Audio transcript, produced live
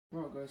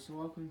Right guys, so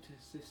welcome to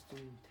system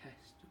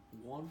test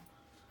 1.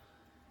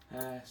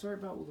 Sorry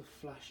about all the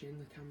flashing,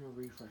 the camera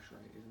refresh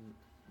rate isn't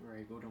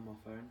very good on my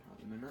phone at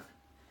the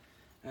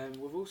minute.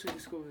 We've also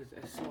discovered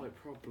a slight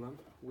problem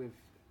with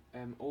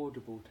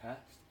audible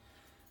test.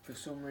 For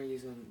some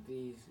reason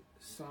these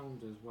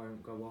sounders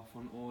won't go off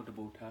on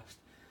audible test.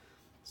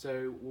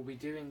 So we'll be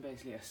doing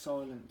basically a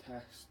silent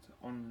test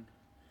on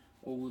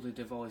all the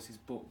devices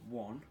but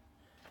one,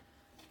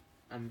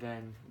 and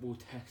then we'll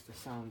test the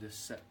sounders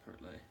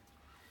separately.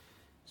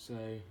 So,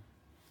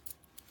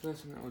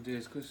 first thing that we'll do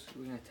is, because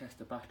we're going to test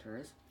the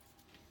batteries,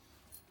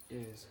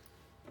 stick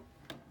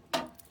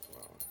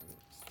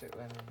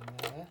them in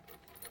there,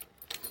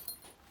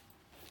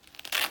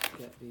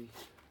 get the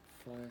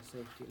fire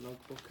safety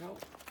logbook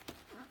out.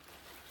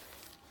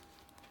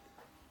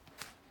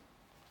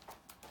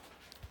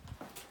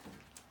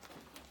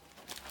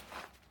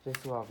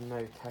 This will have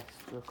no test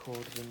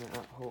recorded in it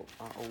at all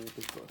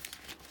because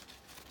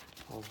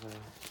of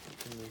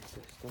the new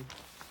system.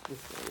 This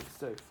is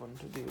so fun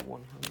to do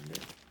one-handed.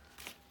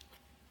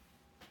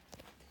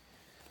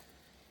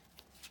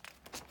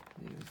 I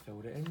haven't even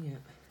filled it in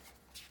yet.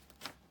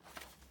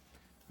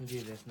 I'll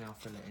do this now,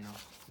 fill it in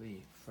off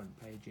the front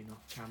page in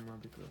off camera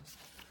because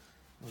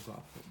I've got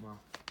to put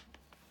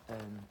my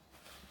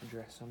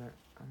address on it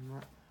and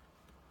that.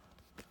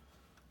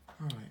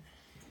 Right,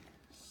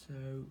 so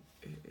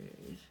it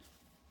is.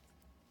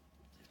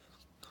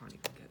 Can't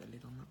even get the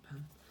lid on that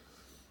pen.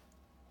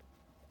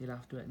 You'll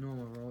have to do it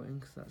normal writing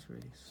because that's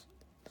really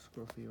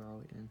scruffy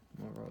writing.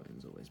 My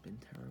writing's always been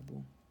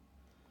terrible.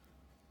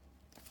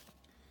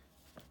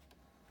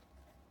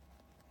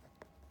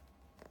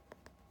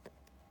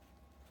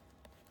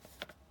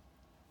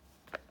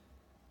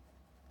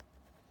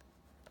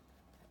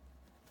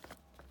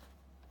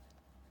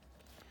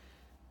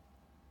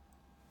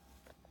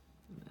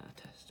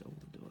 Test all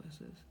the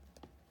devices.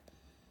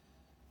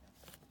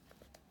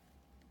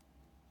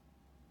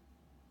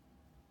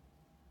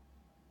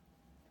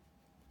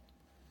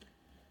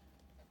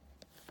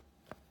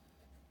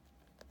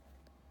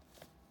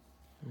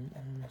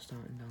 I'm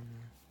starting down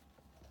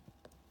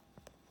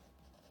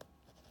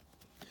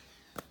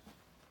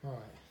there.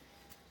 Right,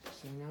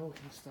 so now we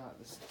can start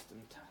the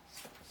system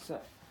test.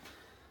 So,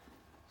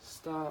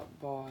 start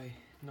by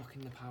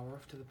knocking the power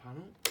off to the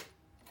panel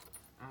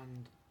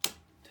and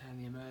turn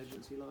the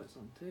emergency lights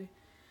on too.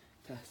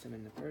 Test them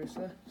in the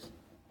process.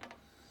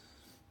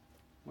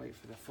 Wait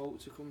for the fault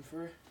to come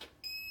through.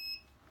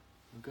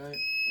 Okay.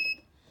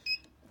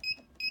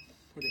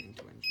 Put it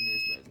into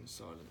engineer's mode and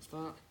silence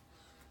that.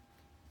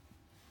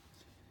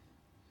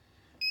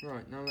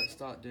 Right, now let's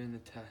start doing the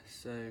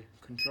test. So,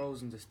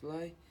 controls and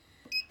display,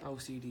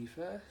 LCD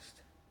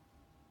first.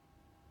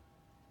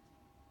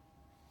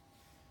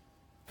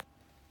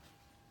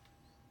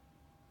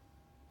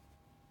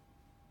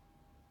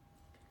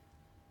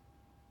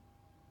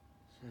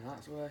 So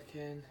that's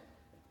working.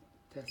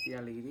 Test the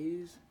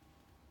LEDs.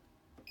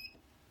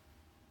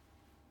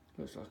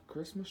 Looks like a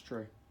Christmas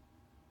tree.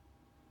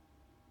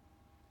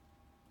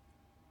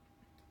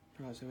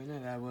 Right, so we know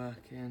they're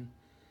working.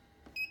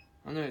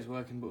 I know it's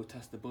working, but we'll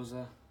test the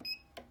buzzer.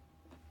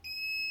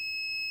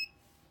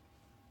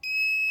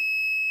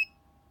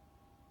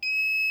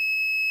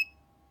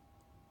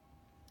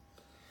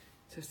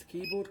 Test the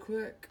keyboard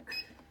quick.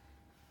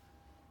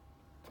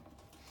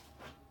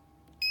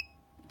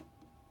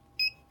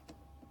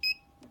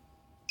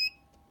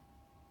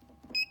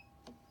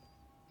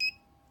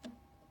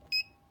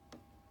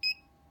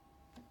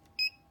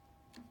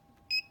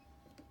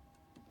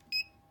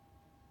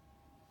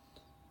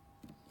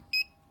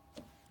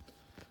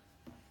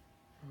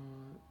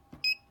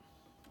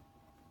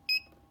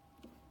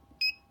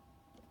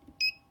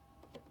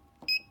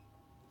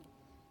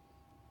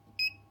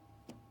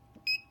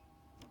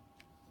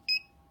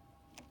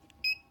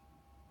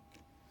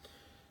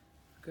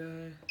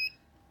 Okay.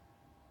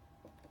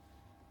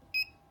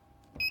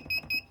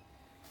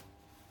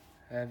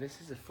 This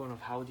is the fun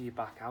of how do you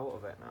back out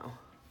of it now.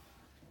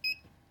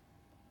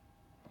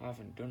 I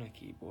haven't done a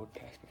keyboard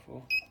test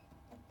before.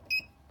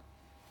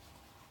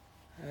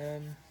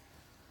 Okay.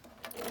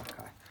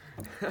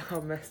 I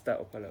messed that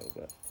up a little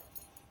bit.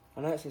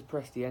 I know it says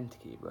press the enter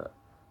key, but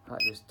that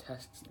just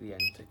tests the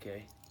enter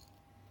key.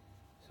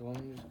 So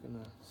I'm just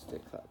gonna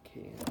stick that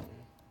key in and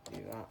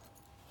do that.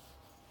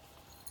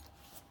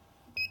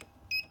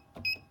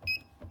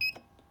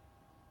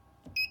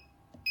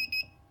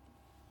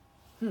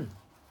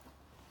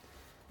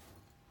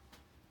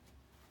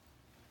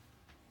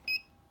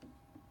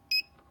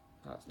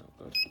 That's not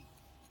good.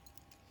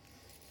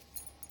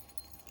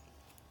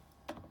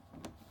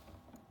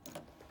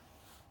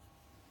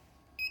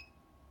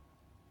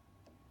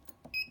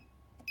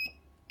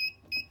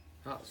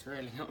 That's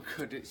really not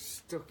good, it's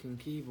stuck in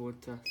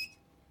keyboard test.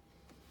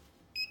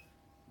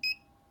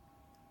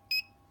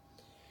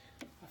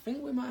 I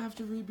think we might have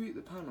to reboot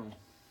the panel.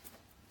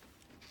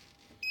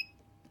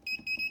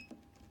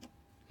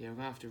 Yeah, we're going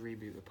to have to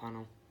reboot the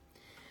panel.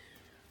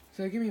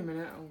 So give me a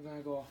minute, I'm going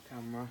to go off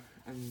camera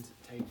and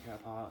take it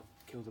apart,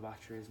 kill the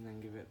batteries and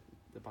then give it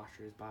the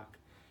batteries back.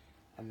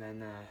 and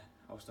then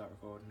I'll start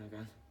recording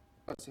again.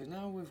 So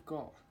now we've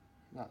got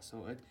that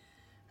sorted,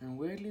 and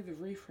weirdly the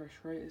refresh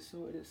rate has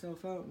sorted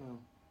itself out now.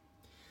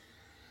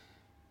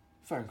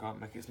 Phone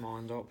can't make its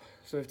mind up.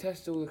 So we've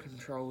tested all the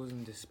controls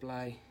and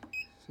display.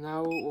 So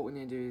now what we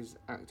need to do is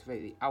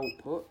activate the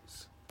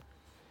outputs,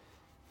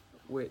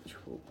 which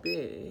will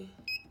be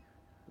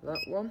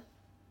that one.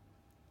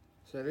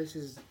 So this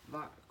is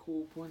that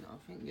call point, I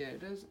think. Yeah,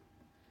 it is.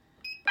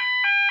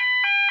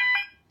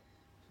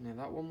 So now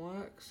that one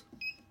works.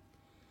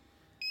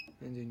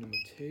 Then do number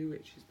 2,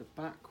 which is the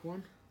back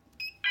one.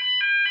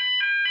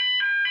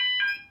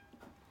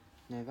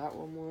 Now that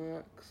one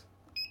works.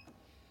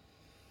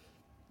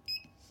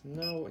 So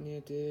now what we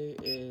need to do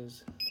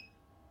is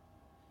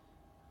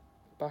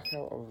back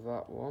out of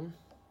that one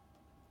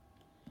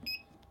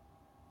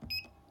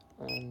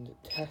and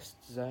test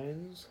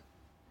zones,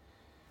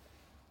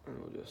 and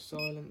we'll do a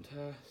silent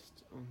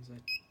test on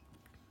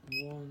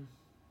Z1.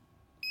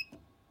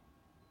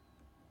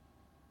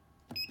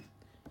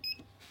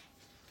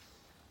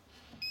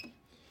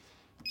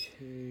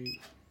 Two,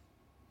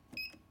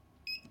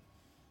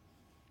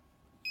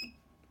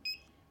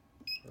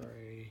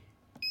 3.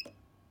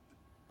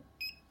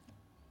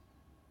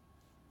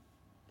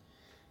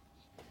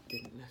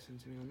 Didn't listen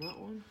to me on that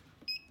one.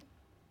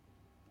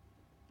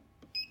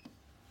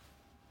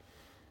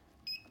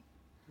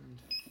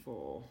 And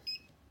 4.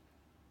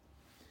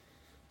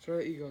 Sorry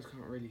that you guys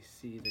can't really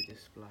see the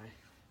display.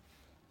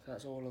 So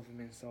that's all of them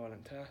in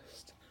silent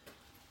test.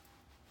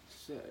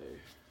 So,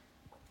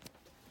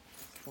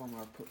 one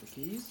where I put the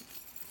keys.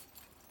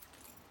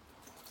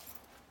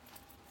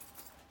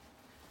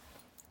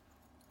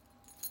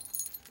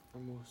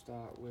 And we'll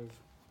start with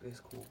this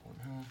cool one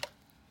here.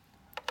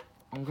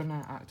 I'm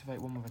gonna activate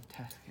one with a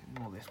test kit.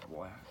 Not this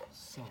wire, it's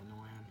so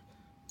annoying.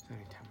 It's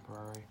only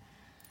temporary.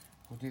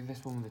 We'll do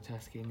this one with the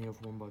test key and the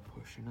other one by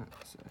pushing it.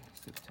 So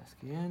stick the test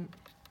key in.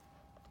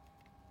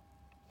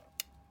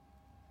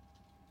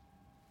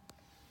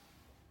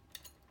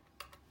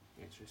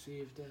 It's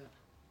received it.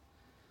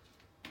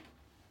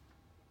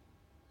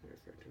 Wait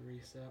for it to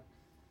reset.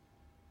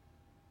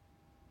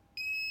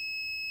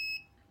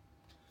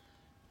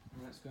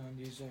 And let's go and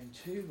use zone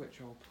 2,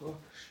 which I'll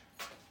push.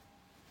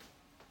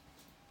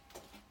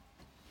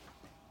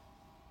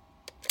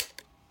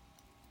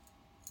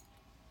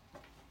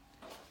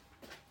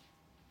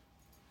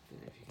 Don't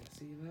know if you can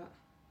see that,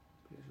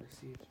 but it's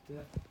received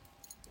it.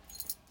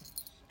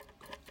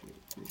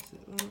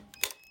 Reset that.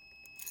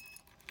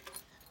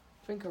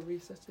 I think I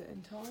reset it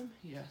in time.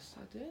 Yes,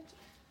 I did.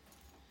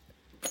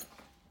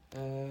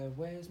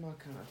 Where's my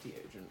kind of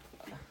deodorant?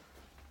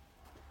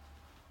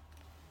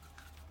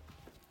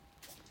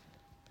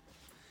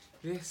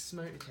 This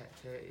smoke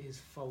detector is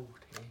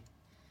faulty,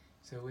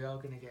 so we are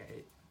going to get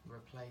it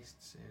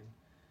replaced soon.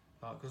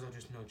 But because I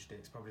just nudged it,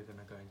 it's probably going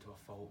to go into a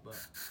fault, but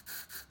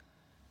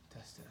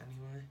test it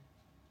anyway.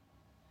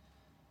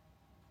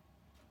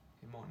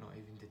 It might not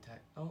even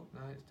detect. Oh,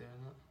 no, it's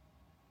doing that.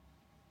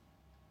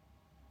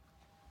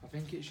 I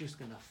think it's just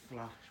going to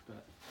flash,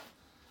 but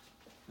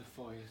the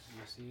fire is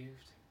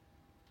received.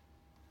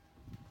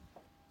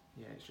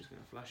 Yeah, it's just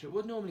going to flash. It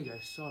would normally go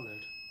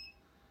solid.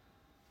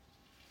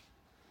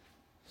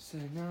 So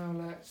now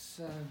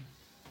let's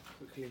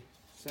quickly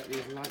set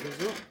these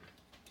ladders up,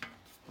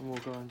 and we'll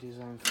go and do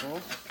zone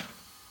 4.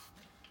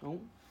 Oh.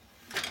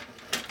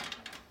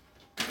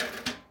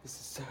 This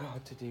is so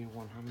hard to do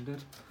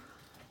one-handed.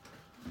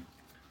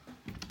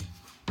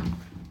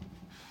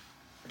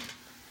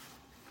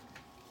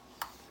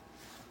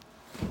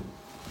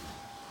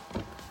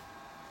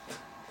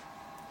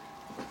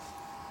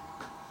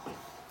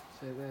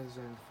 So there's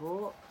zone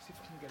 4. See if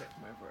I can get it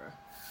from over here.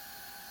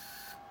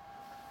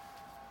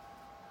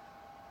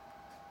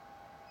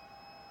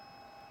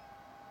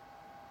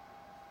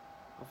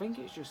 I think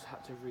it's just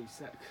had to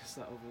reset because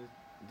that other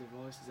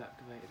device is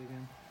activated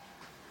again.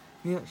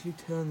 Let me actually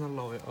turn the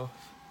light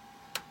off,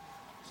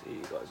 so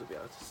you guys will be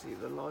able to see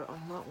the light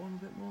on that one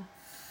a bit more.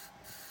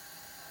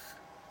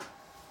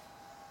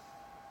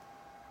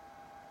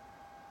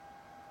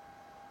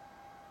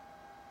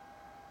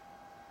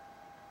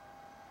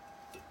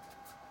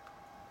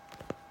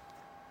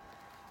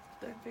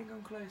 Don't think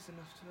I'm close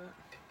enough to it.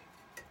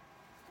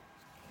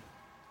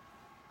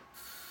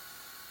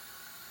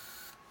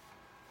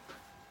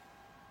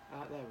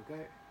 There we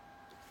go.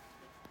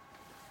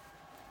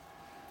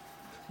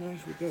 Now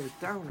if we go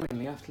down,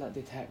 after that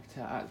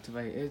detector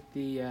activated,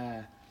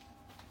 the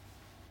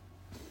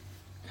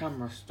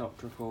camera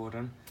stopped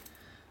recording.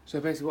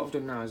 So basically what I've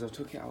done now is I've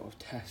took it out of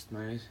test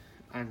mode,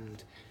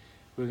 and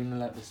we're going to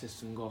let the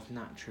system go off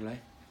naturally.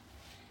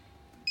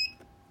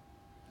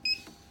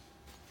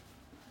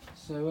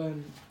 So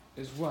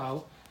as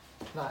well,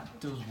 that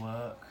does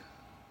work.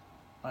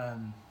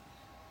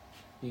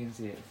 You can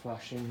see it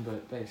flashing,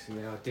 but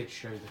basically I did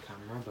show the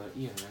camera, but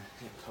you know,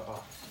 it cut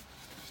off.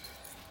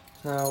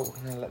 Now we're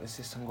going to let the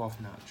system go off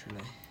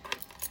naturally,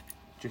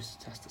 just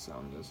to test the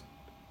sounders.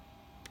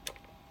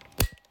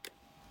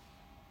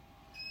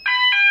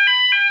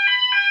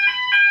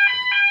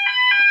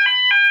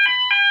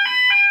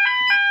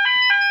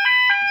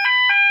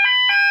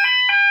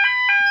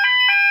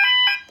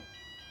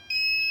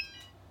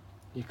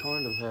 You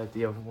kind of heard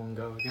the other one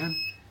go again.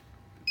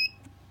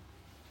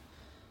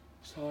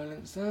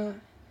 Silence that.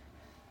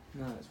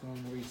 Now it's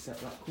going to reset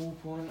that cool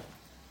point.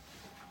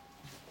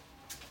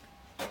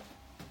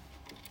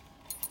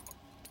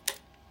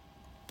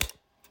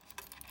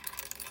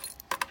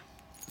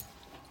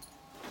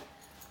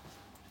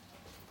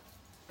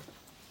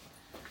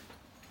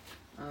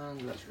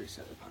 And let's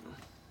reset the panel.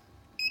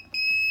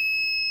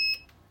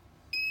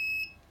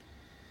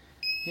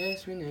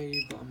 Yes, we know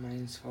you've got a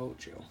mains fault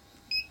dual.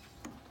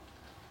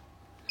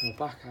 So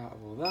back out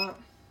of all that.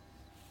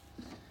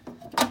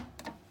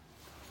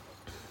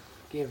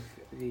 Give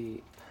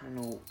the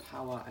panel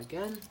power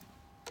again.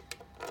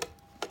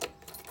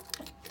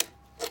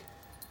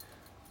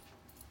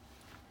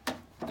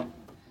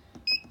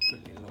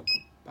 Quickly log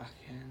back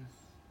in.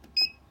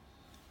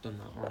 Done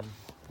that one.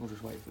 We'll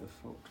just wait for the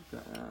fault to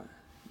get out.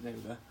 There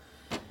we go.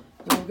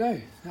 There we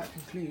go. That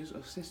concludes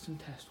our system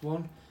test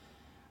 1.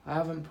 I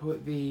haven't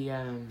put the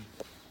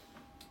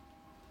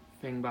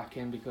thing back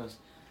in because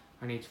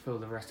I need to fill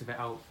the rest of it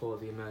out for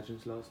the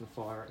emergency lights and the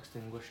fire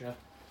extinguisher.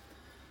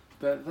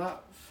 But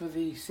that for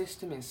the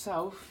system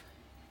itself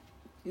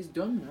is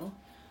done now.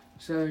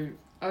 So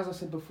as I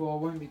said before,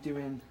 I won't be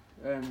doing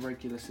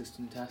regular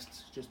system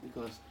tests just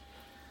because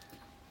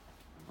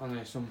I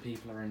know some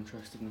people are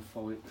interested in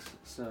Fikes,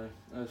 so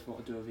I just thought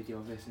I'd do a video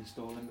of this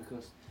installing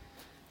because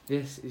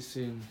this is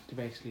soon to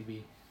basically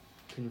be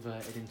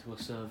converted into a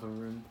server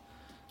room,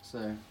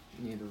 so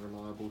you need a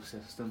reliable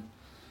system.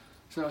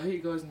 So I hope you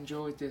guys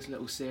enjoyed this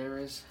little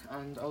series,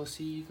 and I'll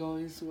see you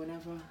guys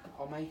whenever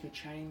I'll make a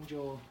change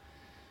or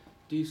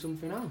do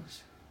something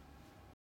else.